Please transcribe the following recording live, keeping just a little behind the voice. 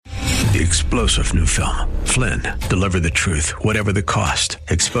The explosive new film, Flynn, deliver the truth, whatever the cost,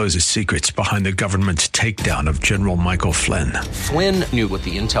 exposes secrets behind the government's takedown of General Michael Flynn. Flynn knew what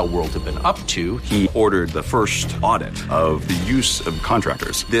the intel world had been up to. He ordered the first audit of the use of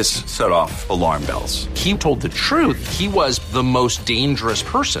contractors. This set off alarm bells. He told the truth. He was the most dangerous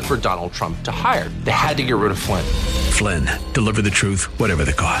person for Donald Trump to hire. They had to get rid of Flynn. Flynn, deliver the truth, whatever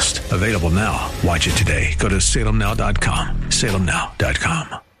the cost. Available now. Watch it today. Go to salemnow.com.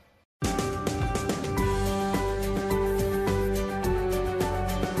 salemnow.com.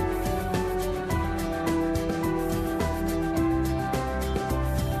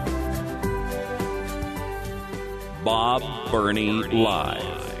 Bob Burney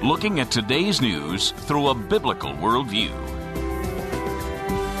Live. Looking at today's news through a biblical worldview.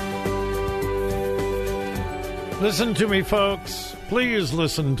 Listen to me, folks. Please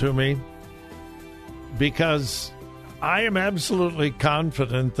listen to me. Because I am absolutely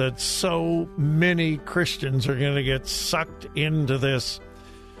confident that so many Christians are going to get sucked into this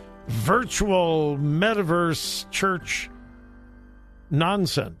virtual metaverse church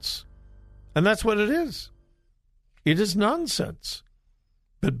nonsense. And that's what it is. It is nonsense.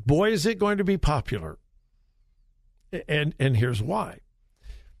 But boy, is it going to be popular. And here's why.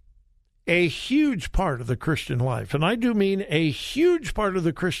 A huge part of the Christian life, and I do mean a huge part of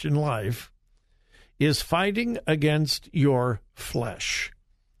the Christian life, is fighting against your flesh.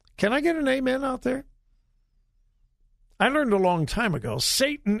 Can I get an amen out there? I learned a long time ago,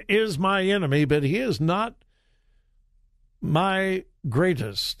 Satan is my enemy, but he is not my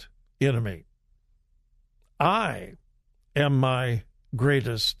greatest enemy. I am my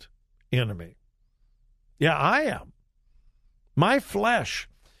greatest enemy. Yeah, I am. My flesh.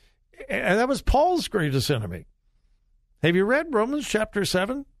 And that was Paul's greatest enemy. Have you read Romans chapter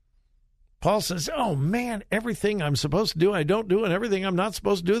 7? Paul says, oh man, everything I'm supposed to do, I don't do, and everything I'm not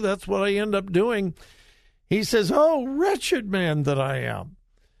supposed to do, that's what I end up doing. He says, oh, wretched man that I am.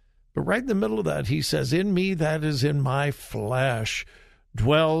 But right in the middle of that, he says, in me, that is in my flesh,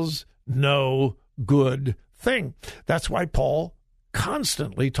 dwells no good thing. That's why Paul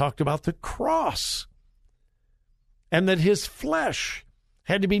constantly talked about the cross and that his flesh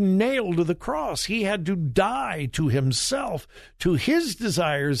had to be nailed to the cross. He had to die to himself, to his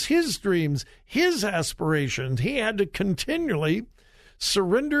desires, his dreams, his aspirations. He had to continually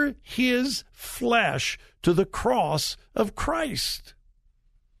surrender his flesh to the cross of Christ.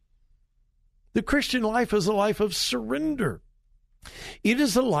 The Christian life is a life of surrender. It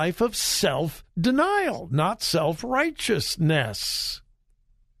is a life of self-denial, not self-righteousness.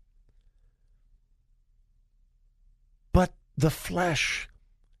 But the flesh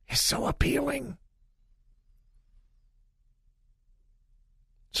is so appealing.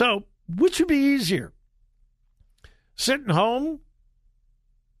 So, which would be easier? Sitting home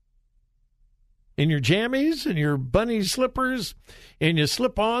in your jammies and your bunny slippers, and you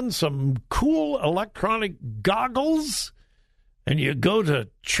slip on some cool electronic goggles, and you go to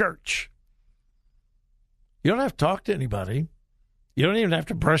church. You don't have to talk to anybody. You don't even have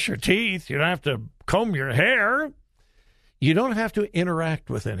to brush your teeth. You don't have to comb your hair. You don't have to interact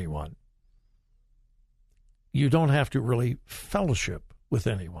with anyone. You don't have to really fellowship with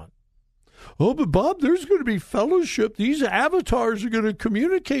anyone. Oh, but Bob, there's going to be fellowship. These avatars are going to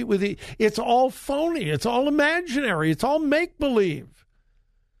communicate with you. It's all phony. It's all imaginary. It's all make-believe.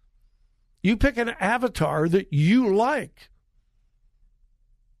 You pick an avatar that you like,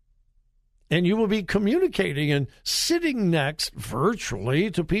 and you will be communicating and sitting next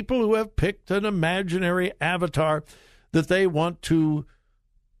virtually to people who have picked an imaginary avatar that they want to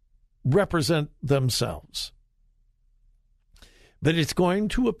represent themselves. But it's going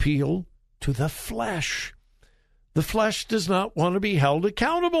to appeal to the flesh. The flesh does not want to be held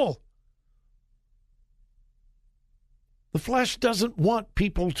accountable. The flesh doesn't want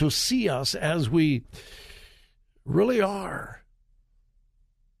people to see us as we really are.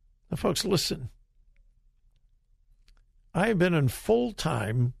 Now, folks, listen. I have been in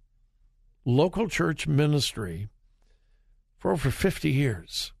full-time local church ministry for over 50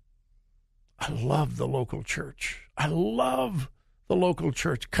 years. I love the local church. I love the local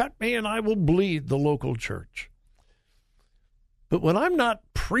church. Cut me and I will bleed the local church. But when I'm not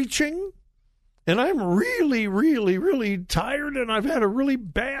preaching and I'm really, really, really tired and I've had a really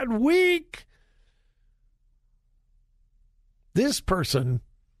bad week, this person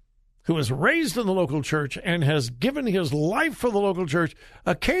who was raised in the local church and has given his life for the local church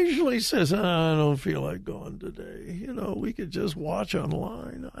occasionally says, I don't feel like going today. You know, we could just watch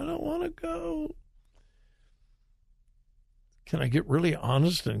online. I don't want to go. Can I get really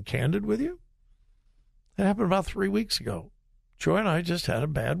honest and candid with you? That happened about 3 weeks ago. Joy and I just had a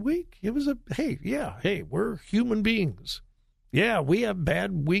bad week. It was hey, we're human beings. Yeah, we have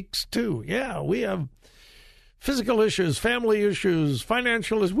bad weeks too. Yeah, we have physical issues, family issues,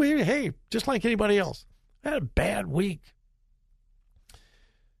 financial issues. Hey, just like anybody else. I had a bad week.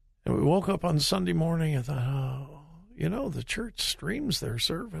 And we woke up on Sunday morning and thought, the church streams their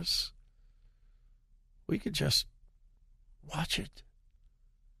service. We could just watch it.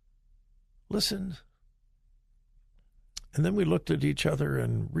 Listen. And then we looked at each other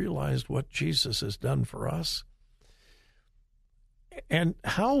and realized what Jesus has done for us. And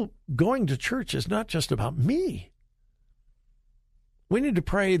how going to church is not just about me. We need to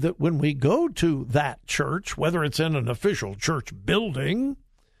pray that when we go to that church, whether it's in an official church building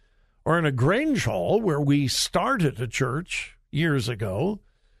or in a Grange Hall where we started a church years ago,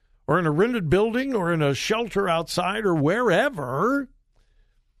 or in a rented building or in a shelter outside or wherever,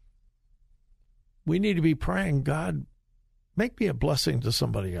 we need to be praying, God, make me a blessing to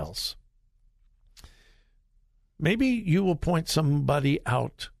somebody else. Maybe you will point somebody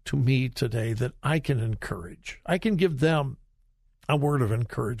out to me today that I can encourage. I can give them a word of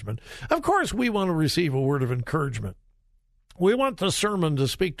encouragement. Of course, we want to receive a word of encouragement. We want the sermon to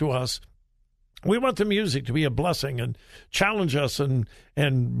speak to us. We want the music to be a blessing and challenge us and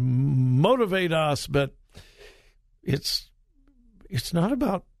motivate us, but it's not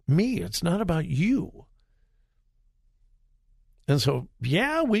about me. It's not about you. And so,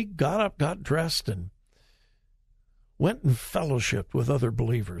 we got up, got dressed, and went and fellowshiped with other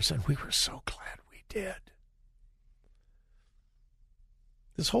believers, and we were so glad we did.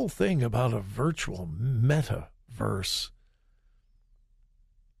 This whole thing about a virtual metaverse,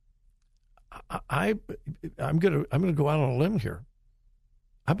 I'm gonna go out on a limb here.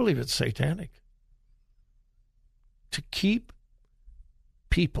 I believe it's satanic to keep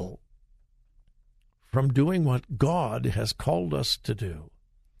people from doing what God has called us to do.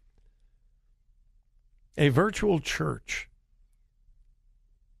 A virtual church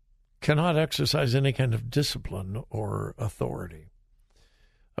cannot exercise any kind of discipline or authority.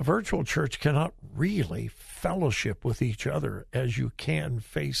 A virtual church cannot really fellowship with each other as you can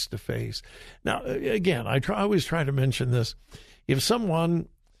face to face. Now, again, I always try to mention this. If someone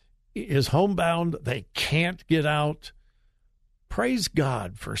is homebound, they can't get out, praise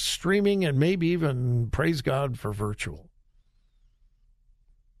God for streaming and maybe even praise God for virtual.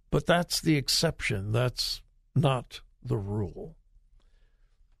 But that's the exception. That's not the rule.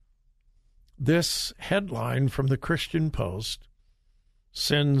 This headline from the Christian Post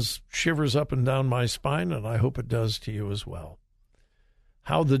sends shivers up and down my spine, and I hope it does to you as well.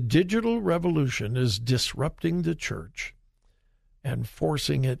 How the digital revolution is disrupting the church and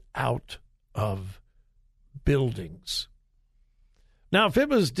forcing it out of buildings. Now, if it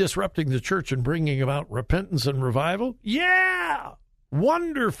was disrupting the church and bringing about repentance and revival,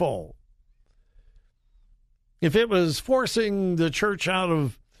 wonderful. If it was forcing the church out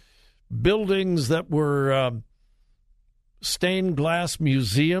of buildings that were stained glass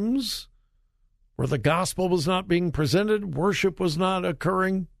museums where the gospel was not being presented, worship was not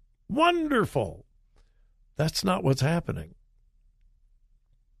occurring, wonderful. That's not what's happening.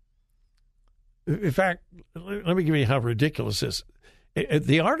 In fact, let me give you how ridiculous this is.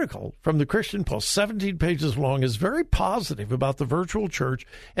 The article from the Christian Post, 17 pages long, is very positive about the virtual church.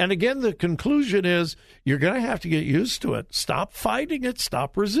 And again, the conclusion is you're going to have to get used to it. Stop fighting it.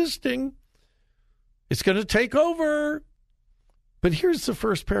 Stop resisting. It's going to take over. But here's the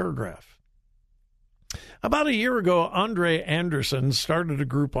first paragraph. About a year ago, Andre Anderson started a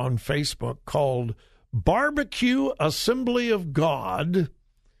group on Facebook called Barbecue Assembly of God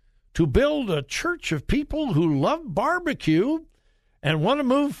to build a church of people who love barbecue and want to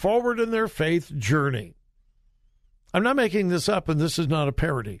move forward in their faith journey. I'm not making this up, and this is not a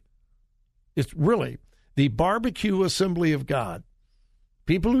parody. It's really the Barbecue Assembly of God.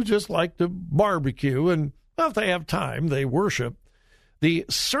 People who just like to barbecue, and if they have time, they worship. The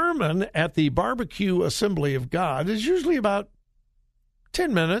sermon at the Barbecue Assembly of God is usually about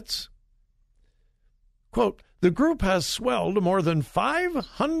 10 minutes. Quote, the group has swelled to more than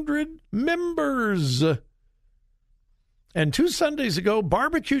 500 members. And 2 Sundays ago,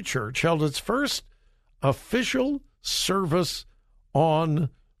 Barbecue Church held its first official service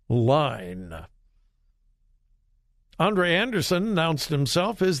online. Andre Anderson announced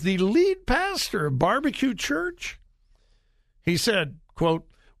himself as the lead pastor of Barbecue Church. He said, quote,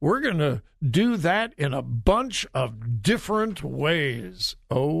 we're going to do that in a bunch of different ways.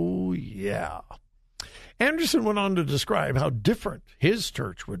 Oh, yeah. Anderson went on to describe how different his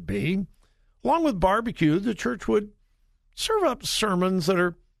church would be. Along with barbecue, the church would serve up sermons that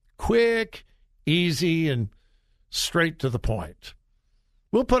are quick, easy, and straight to the point.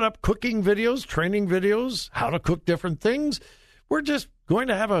 We'll put up cooking videos, training videos, how to cook different things. We're just going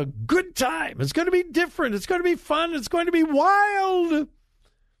to have a good time. It's going to be different. It's going to be fun. It's going to be wild.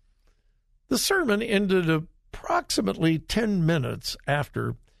 The sermon ended approximately 10 minutes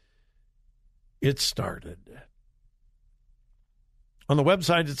after it started. On the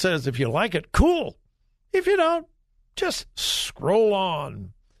website, it says, if you like it, cool. If you don't, just scroll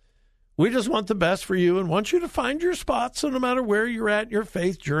on. We just want the best for you and want you to find your spot, so no matter where you're at in your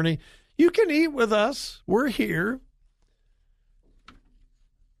faith journey, you can eat with us. We're here.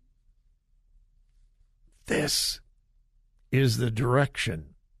 This is the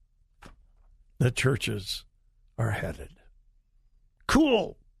direction that churches are headed.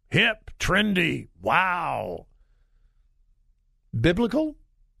 Cool, hip, trendy, wow. Biblical?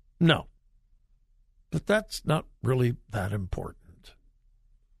 No. But that's not really that important.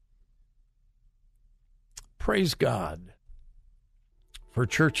 Praise God for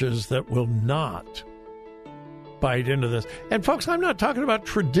churches that will not bite into this. And folks, I'm not talking about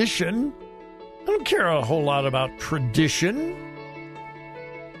tradition. I don't care a whole lot about tradition.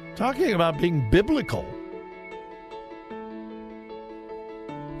 I'm talking about being biblical.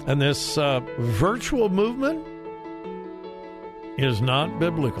 And this virtual movement is not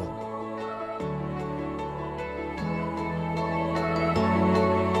biblical.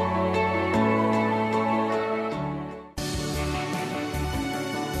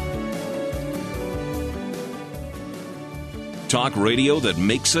 Talk radio that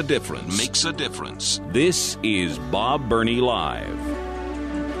makes a difference. Makes a difference. This is Bob Burney Live.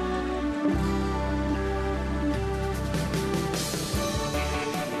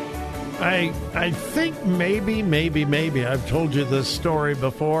 I think maybe I've told you this story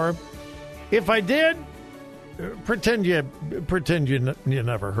before. If I did, pretend you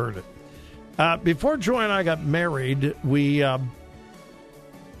never heard it. Before Joy and I got married, we I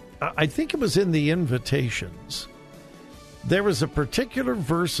think it was in the invitations. There was a particular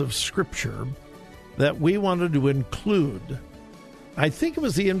verse of Scripture that we wanted to include. I think it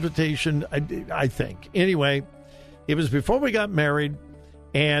was the invitation, I think. Anyway, it was before we got married,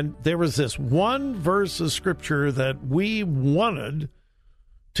 and there was this one verse of Scripture that we wanted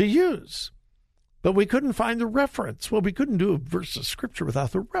to use, but we couldn't find the reference. Well, we couldn't do a verse of Scripture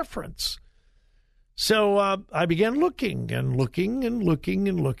without the reference. So I began looking, and I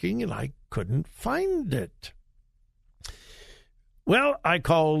couldn't find it. Well, I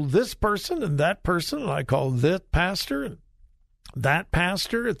called this person, and I called this pastor and that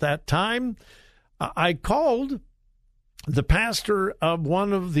pastor at that time. I called the pastor of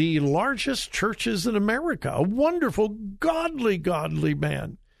one of the largest churches in America, a wonderful, godly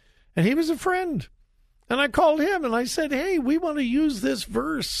man. And he was a friend. And I called him, and I said, hey, we want to use this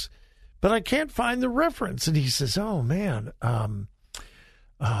verse, but I can't find the reference. And he says, oh, man,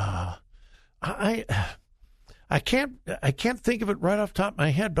 I can't think of it right off the top of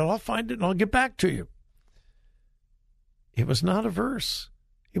my head, but I'll find it and I'll get back to you. It was not a verse.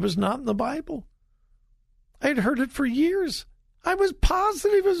 It was not in the Bible. I had heard it for years. I was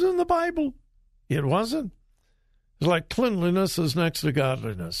positive it was in the Bible. It wasn't. It's like cleanliness is next to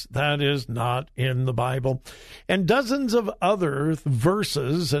godliness. That is not in the Bible. And dozens of other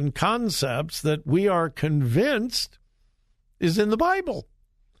verses and concepts that we are convinced is in the Bible.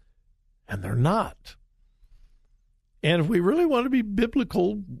 And they're not. And if we really want to be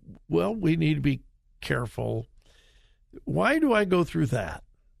biblical, well, we need to be careful. Why do I go through that?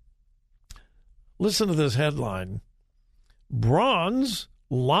 Listen to this headline. Bronze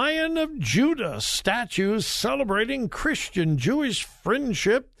Lion of Judah statue celebrating Christian-Jewish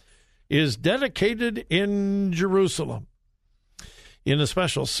friendship is dedicated in Jerusalem. In a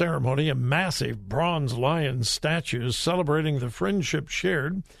special ceremony, a massive bronze lion statue celebrating the friendship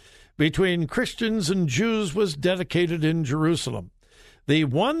shared between Christians and Jews was dedicated in Jerusalem. The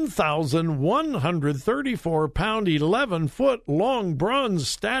 1,134-pound, 11-foot-long bronze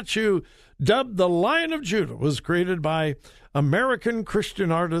statue, dubbed the Lion of Judah, was created by American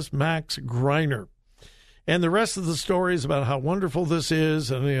Christian artist Max Greiner. And the rest of the story is about how wonderful this is.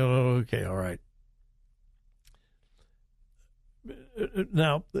 And, okay, all right.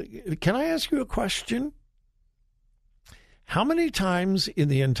 Now, can I ask you a question? How many times in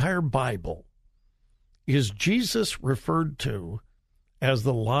the entire Bible is Jesus referred to as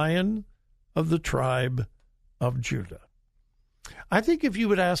the Lion of the tribe of Judah? I think if you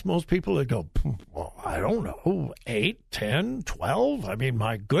would ask most people, they'd go, well, I don't know, 8, 10, 12. I mean,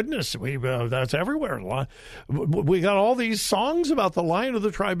 my goodness, that's everywhere. We got all these songs about the Lion of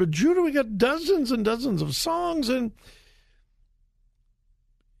the tribe of Judah. We got dozens and dozens of songs. And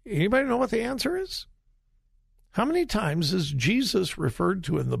anybody know what the answer is? How many times is Jesus referred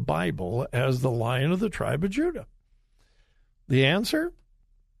to in the Bible as the Lion of the tribe of Judah? The answer?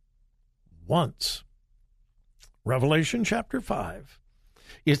 Once. Revelation chapter 5.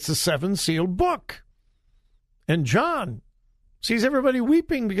 It's the seven-sealed book. And John sees everybody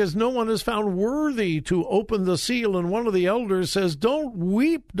weeping because no one is found worthy to open the seal. And one of the elders says, don't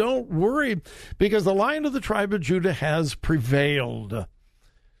weep, don't worry, because the Lion of the tribe of Judah has prevailed.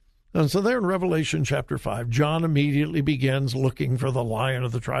 And so there in Revelation chapter 5, John immediately begins looking for the Lion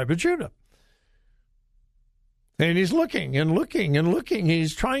of the tribe of Judah. And he's looking and looking and looking.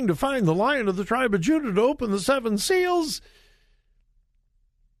 He's trying to find the Lion of the tribe of Judah to open the seven seals.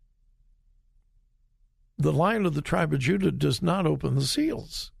 The Lion of the tribe of Judah does not open the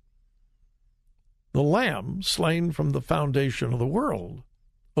seals. The Lamb, slain from the foundation of the world,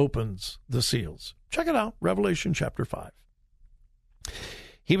 opens the seals. Check it out, Revelation chapter 5.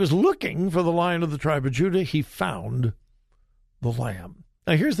 He was looking for the Lion of the tribe of Judah. He found the Lamb.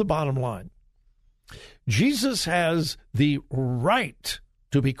 Now, here's the bottom line. Jesus has the right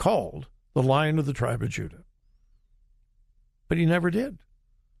to be called the Lion of the tribe of Judah. But he never did.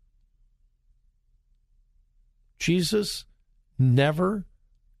 Jesus never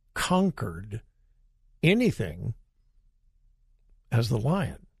conquered anything as the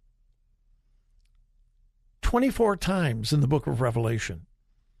lion. 24 times in the book of Revelation,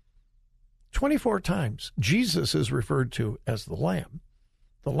 24 times, Jesus is referred to as the Lamb,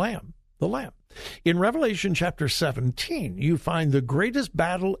 the Lamb, the Lamb. In Revelation chapter 17, you find the greatest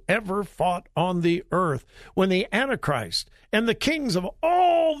battle ever fought on the earth when the Antichrist and the kings of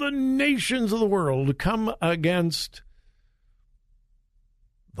all the nations of the world come against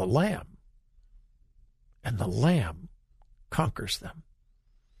the Lamb, and the Lamb conquers them.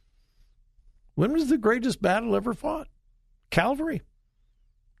 When was the greatest battle ever fought? Calvary.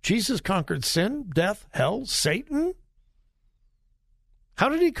 Jesus conquered sin, death, hell, Satan. How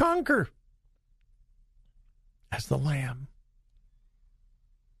did he conquer? As the Lamb.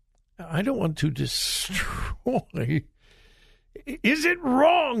 I don't want to destroy. Is it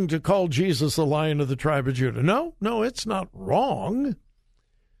wrong to call Jesus the Lion of the tribe of Judah? No, it's not wrong.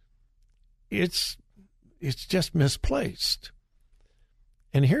 It's just misplaced.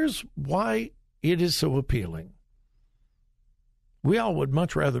 And here's why it is so appealing. We all would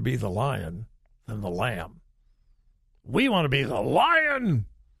much rather be the lion than the lamb. We want to be the lion.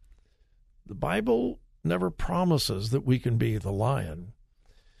 The Bible never promises that we can be the lion.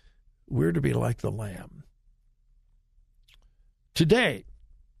 We're to be like the lamb. Today,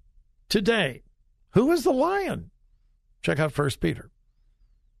 who is the lion? Check out 1 Peter.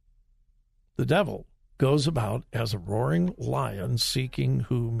 The devil goes about as a roaring lion seeking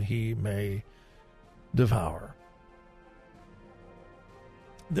whom he may devour.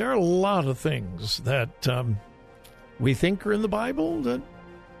 There are a lot of things that we think are in the Bible that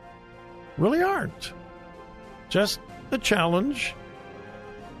really aren't. Just a challenge.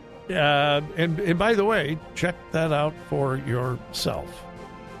 And by the way, check that out for yourself.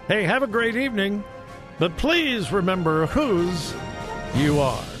 Hey, have a great evening, but please remember whose you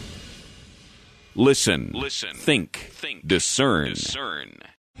are. Listen, think, discern.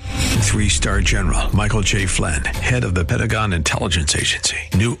 3-star General Michael J. Flynn, head of the Pentagon Intelligence Agency,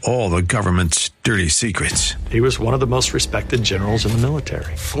 knew all the government's dirty secrets. He was one of the most respected generals in the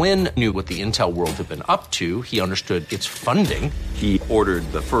military. Flynn knew what the intel world had been up to. He understood its funding. He ordered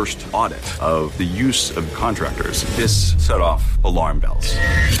the first audit of the use of contractors. This set off alarm bells.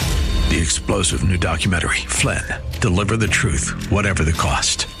 The explosive new documentary, Flynn, Deliver the Truth, Whatever the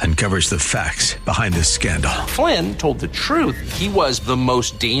Cost, uncovers the facts behind this scandal. Flynn told the truth. He was the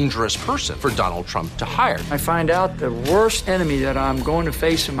most dangerous person for Donald Trump to hire. I find out the worst enemy that I'm going to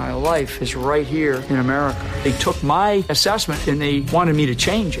face in my life is right here in America. They took my assessment and they wanted me to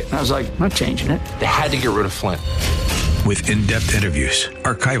change it. And I was like, I'm not changing it. They had to get rid of Flynn. With in-depth interviews,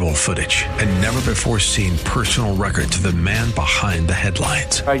 archival footage, and never-before-seen personal records of the man behind the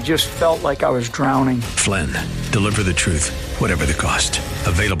headlines. I just felt like I was drowning. Flynn, Deliver the Truth, Whatever the Cost.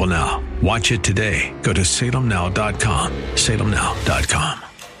 Available now. Watch it today. Go to salemnow.com. salemnow.com.